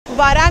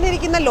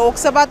വരാനിരിക്കുന്ന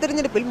ലോക്സഭാ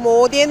തിരഞ്ഞെടുപ്പിൽ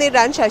മോദിയെ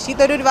നേരിടാൻ ശശി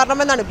തരൂർ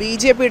വരണമെന്നാണ്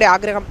ബിജെപിയുടെ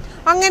ആഗ്രഹം.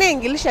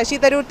 അങ്ങനെയെങ്കിൽ ശശി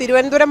തരൂർ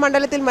തിരുവനന്തപുരം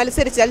മണ്ഡലത്തിൽ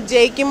മത്സരിച്ചാൽ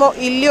ജയിക്കുമോ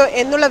ഇല്ലയോ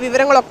എന്നുള്ള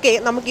വിവരങ്ങളൊക്കെ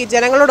നമുക്ക് ഈ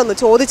ജനങ്ങളോടൊന്ന്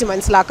ചോദിച്ച്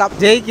മനസ്സിലാക്കാം.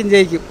 ജയിക്കും.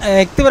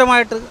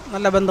 വ്യക്തിപരമായിട്ട്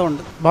നല്ല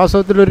ബന്ധമുണ്ട്.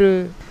 വാസ്തവത്തിലൊരു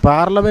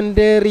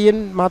പാർലമെന്റേറിയൻ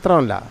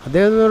മാത്രമല്ല,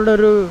 അദ്ദേഹത്തിനുള്ള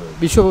ഒരു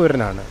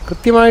വിശ്വപൗരനാണ്.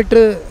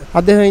 കൃത്യമായിട്ട്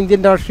അദ്ദേഹം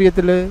ഇന്ത്യൻ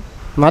രാഷ്ട്രീയത്തിൽ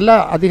നല്ല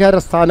അധികാര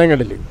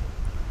സ്ഥാനങ്ങളിൽ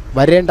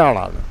വരേണ്ട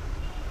ആളാണ്.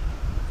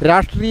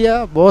 രാഷ്ട്രീയ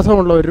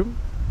ബോധമുള്ളവരും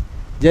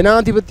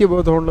ജനാധിപത്യ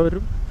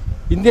ബോധമുള്ളവരും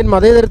ഇന്ത്യൻ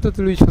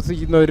മതേതരത്വത്തിൽ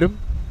വിശ്വസിക്കുന്നവരും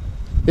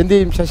എന്തു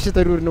ചെയ്യും? ശശി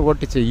തരൂരിന്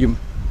വോട്ട് ചെയ്യും.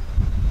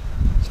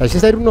 ശശി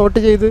തരൂരിന് വോട്ട്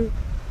ചെയ്ത്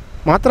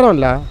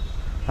മാത്രമല്ല,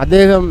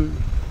 അദ്ദേഹം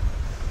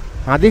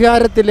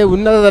അധികാരത്തിലെ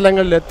ഉന്നത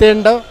തലങ്ങളിൽ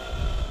എത്തേണ്ട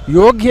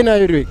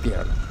യോഗ്യനായൊരു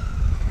വ്യക്തിയാണ്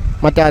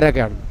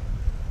മറ്റാരൊക്കെയാണ്.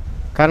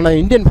 കാരണം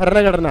ഇന്ത്യൻ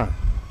ഭരണഘടന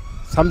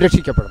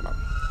സംരക്ഷിക്കപ്പെടണം.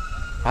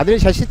 അതിന്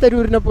ശശി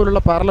തരൂരിനെ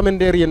പോലുള്ള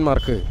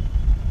പാർലമെൻറ്റേറിയന്മാർക്ക്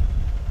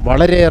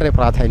വളരെയേറെ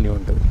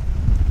പ്രാധാന്യമുണ്ട്.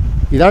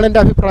 ഇതാണ്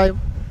എൻ്റെ അഭിപ്രായം.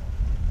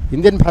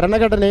 ഇന്ത്യൻ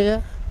ഭരണഘടനയെ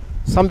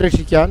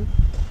സംരക്ഷിക്കാൻ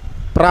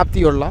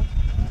പ്രാപ്തിയുള്ള,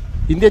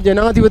 ഇന്ത്യൻ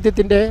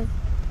ജനാധിപത്യത്തിൻ്റെ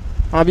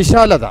ആ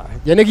വിശാലത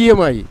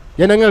ജനകീയമായി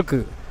ജനങ്ങൾക്ക്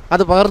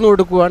അത് പകർന്നു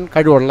കൊടുക്കുവാൻ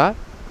കഴിവുള്ള,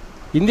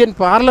 ഇന്ത്യൻ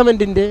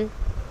പാർലമെൻറ്റിൻ്റെ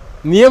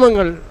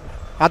നിയമങ്ങൾ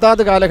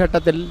അതാത്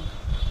കാലഘട്ടത്തിൽ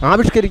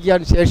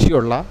ആവിഷ്കരിക്കാൻ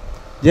ശേഷിയുള്ള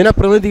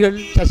ജനപ്രതിനിധികൾ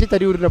ശശി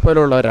തരൂരിനെ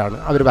പോലുള്ളവരാണ്.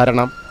 അവർ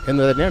വരണം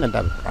എന്ന് തന്നെയാണ് എൻ്റെ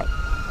അഭിപ്രായം.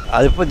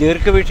 അതിപ്പോൾ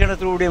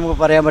ദീർഘവീക്ഷണത്തിലൂടെ നമുക്ക്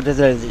പറയാൻ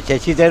പറ്റത്തില്ല.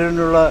 ശശി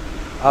തരൂരിനുള്ള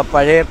ആ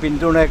പഴയ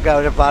പിന്തുണയൊക്കെ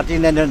അവരുടെ പാർട്ടിയിൽ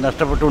നിന്ന് തന്നെ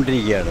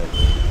നഷ്ടപ്പെട്ടുകൊണ്ടിരിക്കുകയാണ്.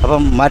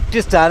 അപ്പം മറ്റ്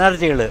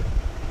സ്ഥാനാർത്ഥികൾ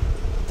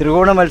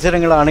ത്രികോണ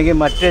മത്സരങ്ങളാണെങ്കിൽ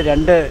മറ്റ്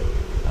രണ്ട്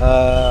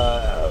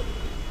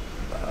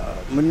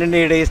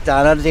മുന്നണിയുടെ ഈ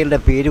സ്ഥാനാർത്ഥികളുടെ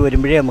പേര്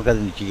വരുമ്പോഴേ നമുക്കത്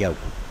നിശ്ചയിക്കാവൂ.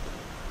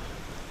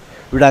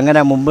 ഇവിടെ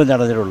അങ്ങനെ മുമ്പ്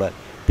നടന്നിട്ടുള്ള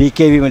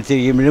PKV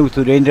മത്സരിക്കുമ്പോഴും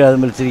സുരേന്ദ്രനാഥ്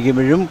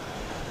മത്സരിക്കുമ്പോഴും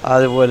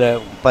അതുപോലെ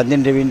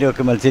പന്ന്യൻ രവീന്ദ്രൻ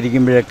ഒക്കെ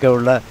മത്സരിക്കുമ്പോഴൊക്കെ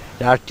ഉള്ള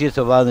രാഷ്ട്രീയ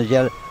സ്വഭാവം എന്ന്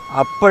വെച്ചാൽ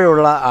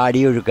അപ്പോഴുള്ള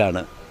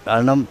ആടിയൊഴുക്കാണ്.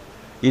 കാരണം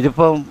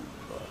ഇതിപ്പം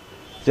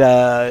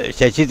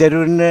ശശി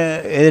തരൂരിന്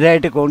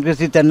എതിരായിട്ട്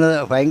കോൺഗ്രസിൽ തന്നെ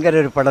ഭയങ്കര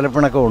ഒരു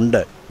പടലപ്പിണക്കം ഉണ്ട്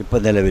ഇപ്പോൾ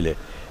നിലവിൽ.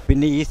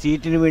 പിന്നെ ഈ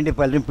സീറ്റിന് വേണ്ടി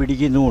പലരും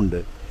പിടിക്കുന്നുമുണ്ട്.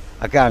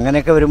 ഒക്കെ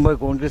അങ്ങനെയൊക്കെ വരുമ്പോൾ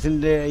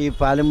കോൺഗ്രസിൻ്റെ ഈ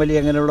പാലംവലി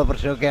അങ്ങനെയുള്ള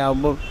പ്രശ്നമൊക്കെ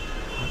ആകുമ്പോൾ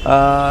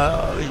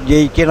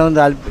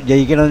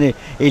ജയിക്കണമെന്ന്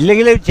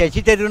ഇല്ലെങ്കിൽ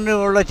ശശി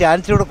തരൂരിനുള്ള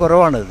ചാൻസ് ഇവിടെ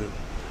കുറവാണിത്.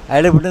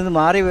 അയാൾ ഇവിടെ നിന്ന്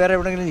മാറി വേറെ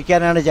എവിടെയെങ്കിലും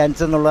നിൽക്കാനാണ്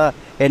ചാൻസ് എന്നുള്ള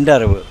എൻ്റെ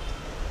അറിവ്.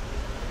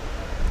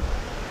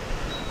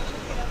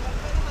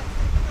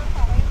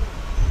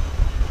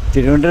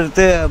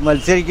 തിരുവനന്തപുരത്ത്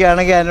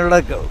മത്സരിക്കുകയാണെങ്കിൽ അതിനുള്ള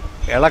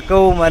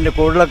ഇളക്കവും അതിൻ്റെ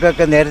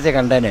കൂടുതലൊക്കെ നേരത്തെ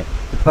കണ്ടേനെ,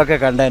 ഇപ്പൊക്കെ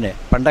കണ്ടേനെ.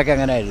 പണ്ടൊക്കെ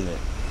അങ്ങനെ ആയിരുന്നു.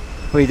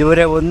 അപ്പോൾ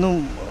ഇതുവരെ ഒന്നും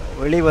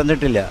വെളി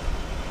വന്നിട്ടില്ല.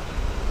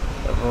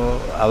 അപ്പോൾ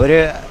അവർ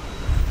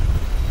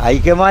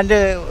ഹൈക്കമാൻഡ്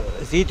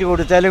സീറ്റ്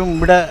കൊടുത്താലും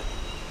ഇവിടെ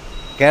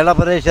കേരള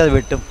പ്രദേശം അത്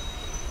വെട്ടും.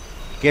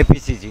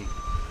 KPCC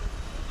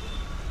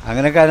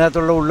അങ്ങനെയൊക്കെ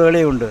അതിനകത്തുള്ള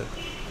ഉള്ളുകളിയുണ്ട്.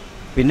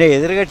 പിന്നെ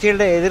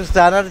എതിർ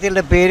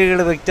സ്ഥാനാർത്ഥികളുടെ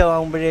പേരുകൾ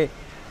വ്യക്തമാകുമ്പോഴേ,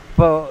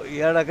 ഇപ്പോൾ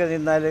ഇയാളൊക്കെ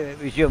നിന്നാൽ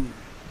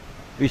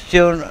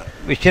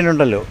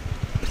വിഷ്യനുണ്ടല്ലോ,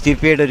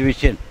 CPIയുടെ ഒരു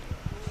വിഷ്യൻ,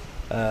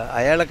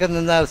 അയാളൊക്കെ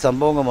നിന്നാൽ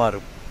സംഭവം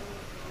മാറും.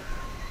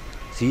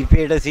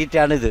 CPIയുടെ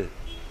സീറ്റാണിത്.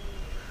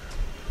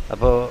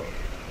 അപ്പോൾ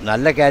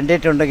നല്ല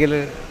കാൻഡിഡേറ്റ് ഉണ്ടെങ്കിൽ,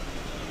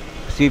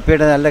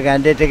 CPIയുടെ നല്ല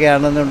കാൻഡിഡേറ്റൊക്കെ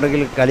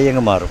ആണെന്നുണ്ടെങ്കിൽ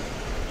കളിയങ്ങ് മാറും.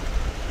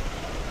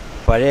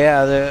 പഴയ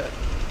അത്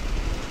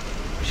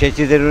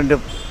ശശി തരൂരിൻ്റെ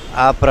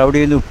ആ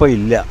പ്രൗഢിയൊന്നും ഇപ്പോൾ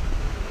ഇല്ല.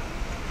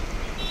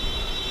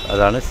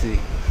 അതാണ് സ്ഥിതി.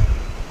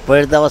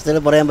 ഇപ്പോഴത്തെ അവസ്ഥയിൽ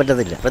പറയാൻ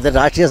പറ്റത്തില്ല. ഇപ്പോഴത്തെ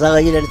രാഷ്ട്രീയ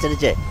സാഹചര്യം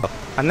അനുസരിച്ച്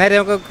അന്നേരം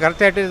നമുക്ക്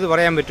കറക്റ്റായിട്ട് ഇത്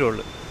പറയാൻ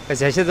പറ്റുള്ളൂ.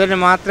 ശശി തരൂരിന്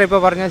മാത്രം ഇപ്പോൾ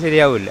പറഞ്ഞാൽ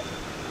ശരിയാവില്ല,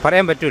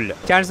 പറയാൻ പറ്റില്ല.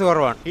 ചാൻസ്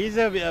കുറവാണ്. Is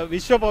A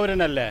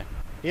വിശ്വപൗരനല്ലേ.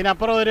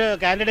 ഇതിനപ്പുറം ഒരു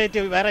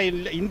കാൻഡിഡേറ്റ് വേറെ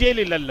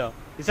ഇന്ത്യയിലില്ലല്ലോ.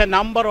 It's A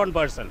number 1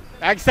 person.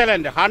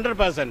 Excellent,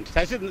 100%.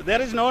 Sasi,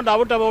 there is no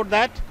doubt about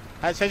that.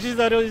 Sasi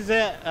Tharoor is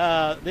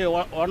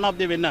one of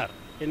the winner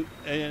in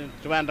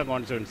Trivandrum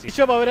constituency.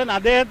 വിശ്വപൗരൻ.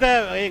 അദ്ദേഹത്തെ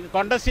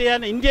കോണ്ടസ്റ്റ് ചെയ്യാൻ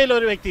ഇന്ത്യയിൽ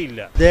ഒരു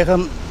വ്യക്തിയില്ല.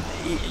 അദ്ദേഹം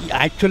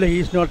actually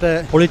is not A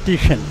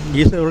politician,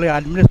 is ഉള്ള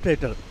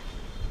അഡ്മിനിസ്ട്രേറ്റർ.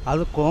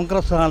 അത്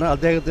കോൺഗ്രസ്സാണ്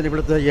അദ്ദേഹത്തിന്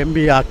ഇവിടുത്തെ MP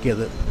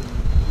ആക്കിയത്.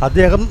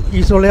 അദ്ദേഹം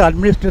ഈസ് ഉള്ള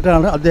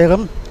അഡ്മിനിസ്ട്രേറ്ററാണ്.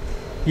 അദ്ദേഹം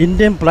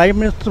ഇന്ത്യൻ പ്രൈം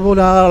മിനിസ്റ്റർ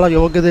പോലുള്ള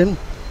യോഗ്യതയും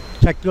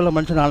ശക്തിയുള്ള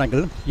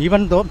മനുഷ്യനാണെങ്കിൽ,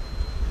 ഈവൻ ദോ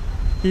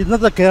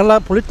ഇന്നത്തെ കേരള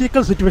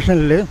പൊളിറ്റിക്കൽ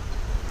സിറ്റുവേഷനിൽ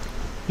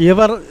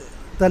ഇവർ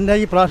തന്നെ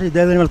ഈ പ്രാവശ്യം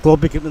ഇദ്ദേഹത്തിനെ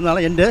തോൽപ്പിക്കും എന്നാണ്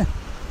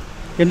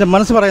എൻ്റെ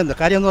മനസ്സ് പറയുന്നത്.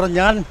 കാര്യം എന്ന്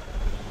പറഞ്ഞാൽ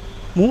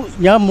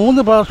ഞാൻ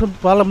 3 പ്രാവശ്യം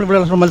പാർലമെൻറ്റ്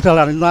ഇലക്ഷൻ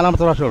മത്സരമാണ്,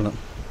 4ാമത്തെ പ്രാവശ്യമാണ്.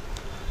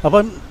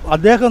 അപ്പം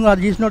അദ്ദേഹം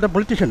ഈസ് നോട്ട് എ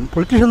പൊളിറ്റീഷ്യൻ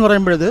എന്ന്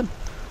പറയുമ്പോഴത്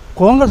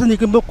കോൺഗ്രസ്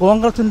നിൽക്കുമ്പോൾ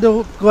കോൺഗ്രസിൻ്റെ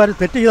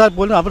തെറ്റ് ചെയ്താൽ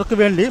പോലും അവർക്ക്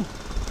വേണ്ടി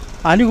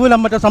അനുകൂലം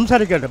മറ്റേ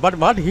സംസാരിക്കേണ്ടത്. But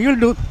what he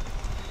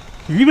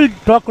will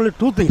talk only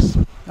 2 things.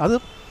 അത്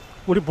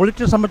ഒരു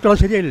പൊളിറ്റീഷ്യൻ സംബന്ധിച്ചുള്ള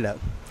ശരിയല്ല.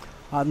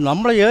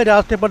 നമ്മൾ ഏത്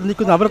രാഷ്ട്രീയ പാർട്ടി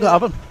നിൽക്കുന്നു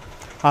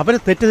അവർ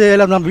തെറ്റ്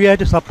ചെയ്താൽ we have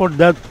to support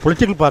the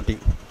political party.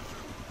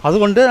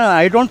 അതുകൊണ്ട്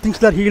I don't think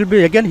that he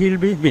will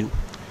be win.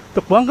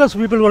 The Congress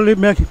people only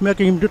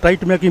make him to try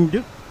to make him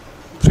to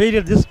fail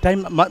at this time.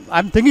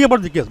 I'm thinking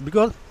about the case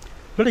because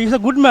he's a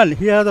good man.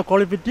 He has the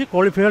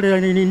qualified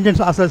in Indians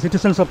as a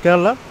citizens of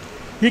Kerala.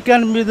 He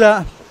can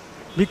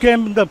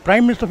became the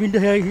Prime Minister of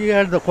India. He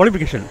had the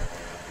qualification.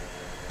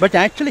 But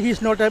actually he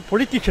is not a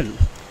politician.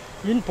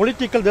 In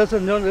political, there's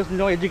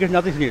no education,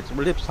 nothing needs.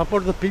 But they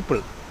support the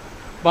people.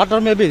 Water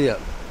may be there.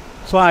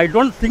 So I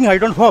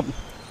don't hope.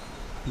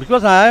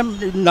 Because I am,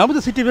 now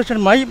the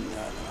situation, my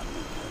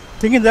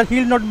thinking that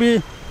he will not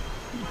be,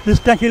 this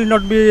time he will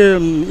not be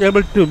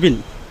able to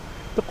win.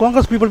 The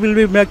Congress people will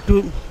be made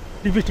to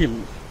defeat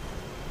him.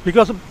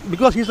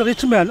 Because he's a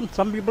rich man,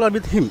 some people are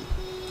with him.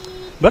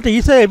 But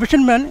he's a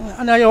efficient man,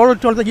 and I already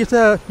told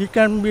that he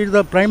can be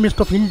the Prime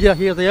Minister of India.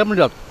 He has the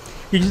ability.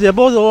 He is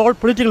above the all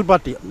political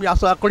party.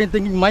 So according to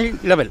my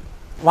level.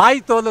 വായി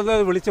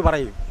തോന്നുന്നത് വിളിച്ച്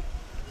പറയും.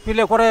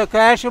 പിന്നെ കുറേ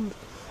ക്യാഷും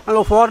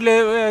ഫോറിൽ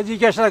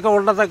എഡ്യൂക്കേഷനൊക്കെ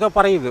ഉണ്ടെന്നൊക്കെ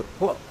പറയുന്നു.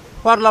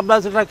 ഫോറിൻ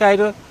അംബാസിഡറൊക്കെ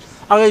ആയിരുന്നു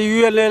അവർ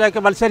UNA-യിലൊക്കെ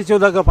മത്സരിച്ചു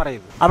എന്നൊക്കെ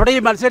പറയുന്നു. അവിടെ ഈ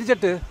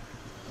മത്സരിച്ചിട്ട്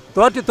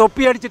തോറ്റ്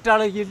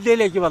തൊപ്പിയടിച്ചിട്ടാണ്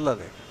ഇന്ത്യയിലേക്ക്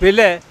വന്നത്.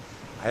 പിന്നെ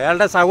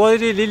അയാളുടെ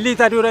സഹോദരി ലില്ലി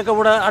തരൂരൊക്കെ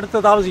ഇവിടെ അടുത്ത്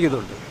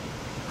താമസിക്കുന്നുണ്ട്.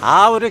 ആ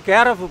ഒരു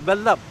കെയർ ഓഫ്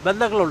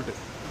ബന്ധങ്ങളുണ്ട്.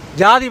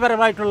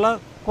 ജാതിപരമായിട്ടുള്ള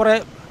കുറേ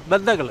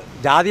ബന്ധങ്ങൾ.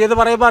 ജാതി എന്ന്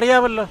പറയുമ്പോൾ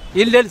അറിയാമല്ലോ,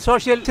 Indian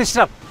social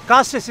system,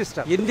 caste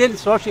system. Indian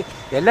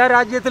എല്ലാ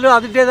രാജ്യത്തിലും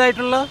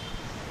അതിൻ്റേതായിട്ടുള്ള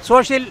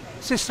സോഷ്യൽ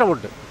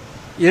സിസ്റ്റമുണ്ട്.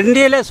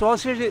 ഇന്ത്യയിലെ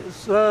സോഷ്യൽ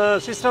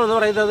സിസ്റ്റം എന്ന്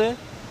പറയുന്നത്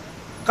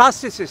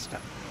കാസ്റ്റ്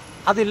സിസ്റ്റം.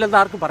 അതില്ലെന്ന്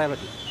ആർക്കും പറയാൻ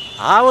പറ്റില്ല.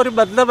 ആ ഒരു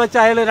ബന്ധം വെച്ച്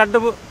അയാൾ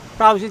 2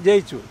 പ്രാവശ്യം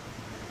ജയിച്ചു.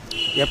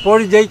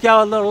 എപ്പോഴും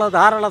ജയിക്കാമെന്നുള്ള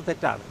ധാരണ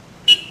തെറ്റാണ്.